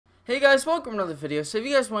Hey guys, welcome to another video. So if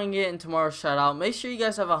you guys want to get in tomorrow's shout out, make sure you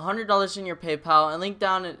guys have $100 in your PayPal and link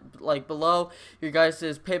down below your guys'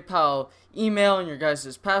 PayPal email and your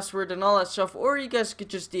guys' password and all that stuff, or you guys could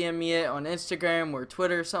just DM me it on Instagram or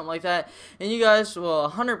Twitter or something like that, and you guys will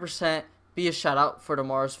 100% be a shout out for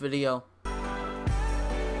tomorrow's video.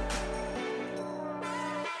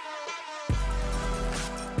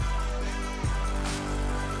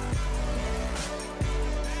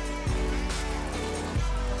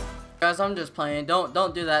 Guys, I'm just playing. Don't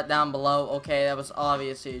do that down below. Okay, that was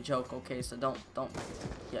obviously a joke. Okay, so just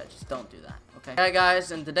don't do that. Okay. Alright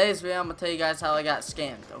guys, in today's video I'm gonna tell you guys how I got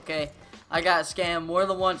scammed. Okay, I got scammed more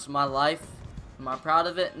than once in my life. Am I proud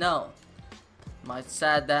of it? No. Am I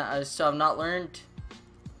sad that I still have not learned?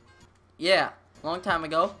 Yeah, a long time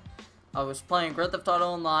ago I was playing Grand Theft Auto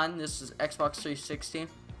Online. This is Xbox 360,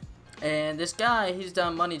 and this guy, he's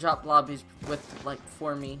done money drop lobbies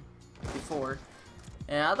for me before.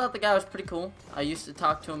 And I thought the guy was pretty cool. I used to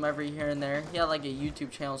talk to him every here and there. He had like a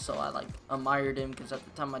YouTube channel, so I admired him because at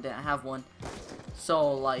the time I didn't have one.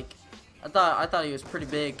 So I thought he was pretty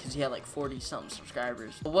big because he had like 40-something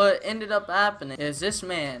subscribers. But what ended up happening is this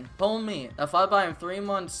man told me if I buy him 3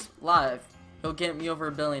 months live, he'll get me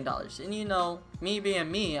over $1 billion. And you know, me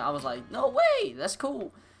being me, I was like, no way, that's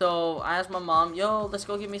cool. So I asked my mom, yo, let's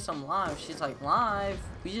go get me some live. She's like, live?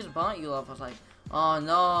 We just bought you live. I was like, oh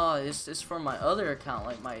no, it's from my other account,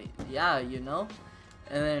 you know.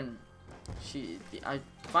 And then I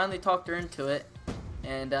finally talked her into it,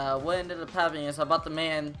 and what ended up happening is I bought the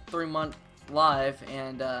man 3-month live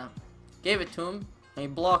and gave it to him, and he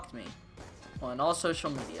blocked me on all social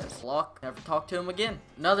medias. Never talked to him again.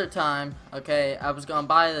 Another time, okay, I was gonna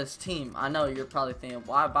buy this team. I know you're probably thinking,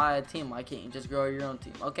 why buy a team? Why can't you just grow your own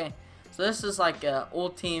team? Okay, so this is like an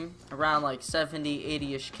old team around like 70,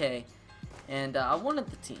 80-ish K. And I wanted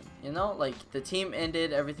the team, you know, like the team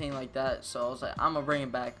ended, everything like that. So I was like, I'm gonna bring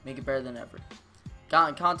it back, make it better than ever. Got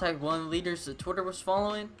in contact with one of the leaders that Twitter was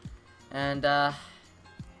following, and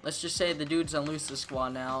let's just say the dude's on Luce's squad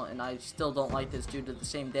now, and I still don't like this dude to the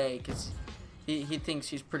same day because he thinks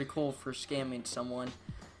he's pretty cool for scamming someone.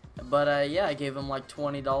 But yeah, I gave him like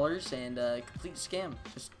 $20 and complete scam.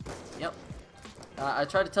 Just yep. I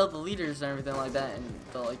tried to tell the leaders and everything like that, and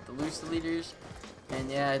the Luce leaders. And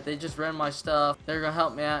yeah, they just ran my stuff. They're gonna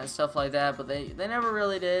help me out and stuff like that, but they never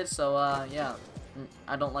really did. So yeah,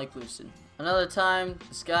 I don't like Lucid. Another time,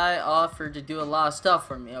 this guy offered to do a lot of stuff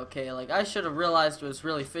for me. Okay, like I should have realized it was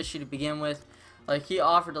really fishy to begin with. Like he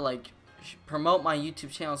offered to promote my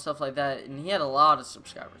YouTube channel and stuff like that, and he had a lot of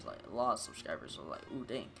subscribers, like a lot of subscribers. So like, ooh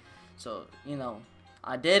dang. So you know,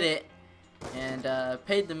 I did it and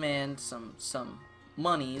paid the man some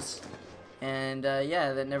monies. And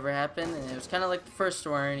yeah, that never happened, and it was kind of like the first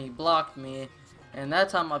story, and he blocked me, and that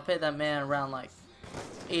time I paid that man around like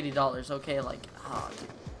 $80. Okay, like, oh, dude,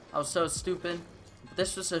 I was so stupid. But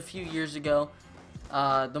this was a few years ago.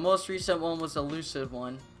 The most recent one was a Lucid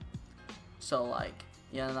one, so like,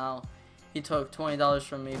 you know, he took $20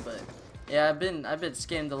 from me. But yeah, I've been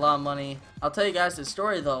scammed a lot of money. I'll tell you guys the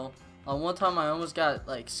story though. One time I almost got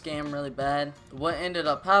like scammed really bad. What ended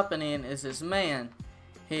up happening is this man,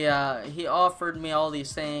 he offered me all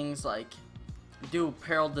these things, like do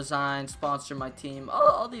apparel design, sponsor my team,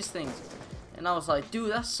 all these things. And I was like,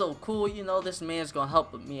 dude, that's so cool, you know, this man's gonna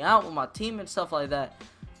help me out with my team and stuff like that.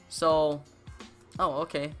 So, oh,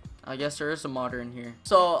 okay, I guess there is a modder in here.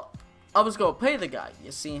 So, I was gonna pay the guy,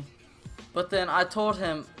 you see. But then I told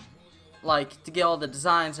him, like, to get all the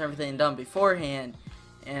designs and everything done beforehand.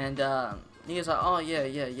 And he was like, oh, yeah.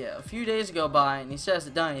 A few days go by, and he still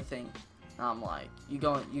hasn't done anything. I'm like, you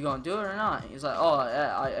gonna do it or not? He's like, oh,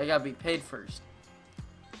 I gotta be paid first.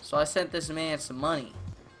 So I sent this man some money,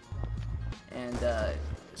 and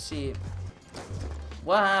see,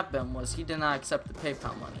 what happened was he did not accept the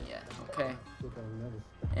PayPal money yet. Okay,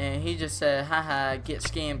 and he just said, haha, get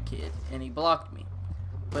scammed, kid, and he blocked me.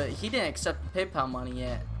 But he didn't accept the PayPal money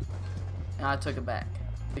yet, and I took it back.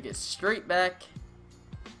 Took it straight back,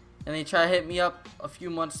 and he tried to hit me up a few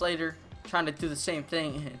months later, trying to do the same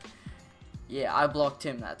thing. Yeah, I blocked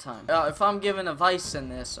him that time. If I'm giving advice in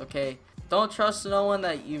this, okay, don't trust no one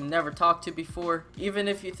that you've never talked to before. Even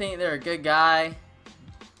if you think they're a good guy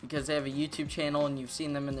because they have a YouTube channel and you've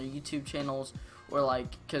seen them in their YouTube channels, or like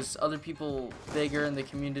because other people bigger in the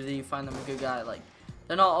community find them a good guy. Like,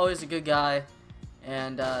 they're not always a good guy,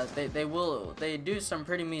 and they do some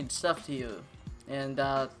pretty mean stuff to you. And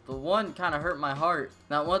the one kind of hurt my heart.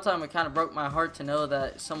 That one time it kind of broke my heart to know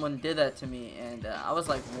that someone did that to me, and I was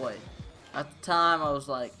like, what? At the time, I was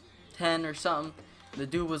like 10 or something. The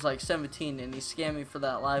dude was like 17, and he scammed me for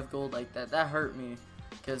that live gold like that. That hurt me,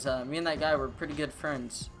 because me and that guy were pretty good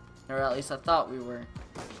friends. or at least I thought we were,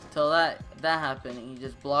 till that happened, and he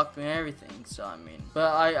just blocked me and everything. So I mean,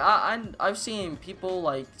 but I've seen people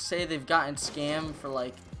like say they've gotten scammed for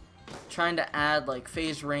like trying to add like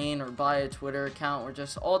phase rain or buy a Twitter account or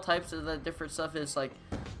just all types of that different stuff. It's like,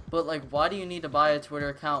 but like, why do you need to buy a Twitter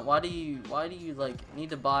account? Why do you like need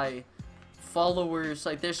to buy followers?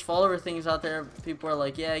 Like, there's follower things out there. People are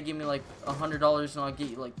like, yeah, give me like $100 and I'll get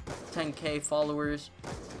you like 10k followers.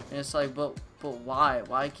 And it's like, but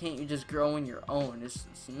why can't you just grow in your own? It's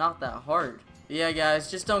not that hard. But yeah,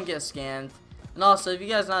 guys, just don't get scammed. And also, if you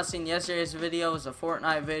guys not seen yesterday's video, it was a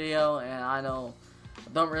Fortnite video, and I know I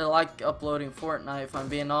don't really like uploading Fortnite, if I'm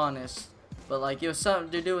being honest, but like, it was something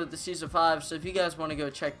to do with the season 5. So if you guys want to go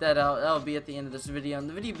check that out, that'll be at the end of this video. And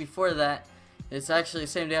the video before that, it's actually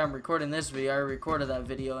the same day I'm recording this video. I recorded that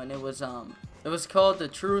video, and it was called The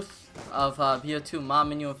Truth of Bo2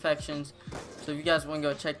 modmenu infections. So if you guys want to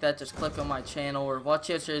go check that, just click on my channel or watch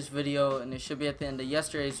yesterday's video, and it should be at the end of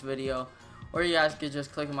yesterday's video. Or you guys could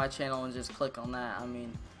just click on my channel and just click on that. I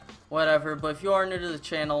mean, whatever. But if you are new to the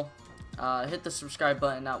channel, hit the subscribe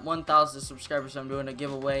button. At 1,000 subscribers, I'm doing a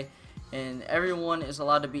giveaway, and everyone is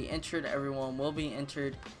allowed to be entered. Everyone will be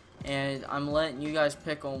entered, and I'm letting you guys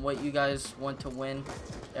pick on what you guys want to win.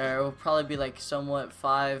 It will probably be like somewhat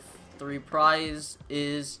 5-3 prize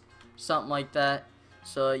is something like that.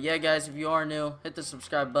 So yeah, guys, if you are new, hit the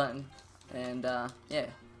subscribe button, and yeah,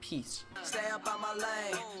 peace. Stay up on my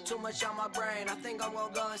lane, too much on my brain, I think I'm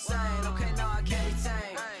gonna go insane. Okay, no, I can't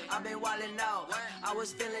tame, I've been wildin' out, I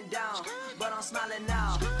was feeling down, but I'm smiling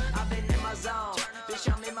now. I've been in my zone,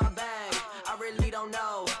 bitch, I'm in my bag. I really don't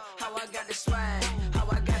know how I got the swag, how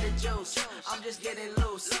I got the juice. I'm just getting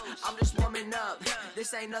loose, I'm just warming up,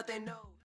 this ain't nothing new.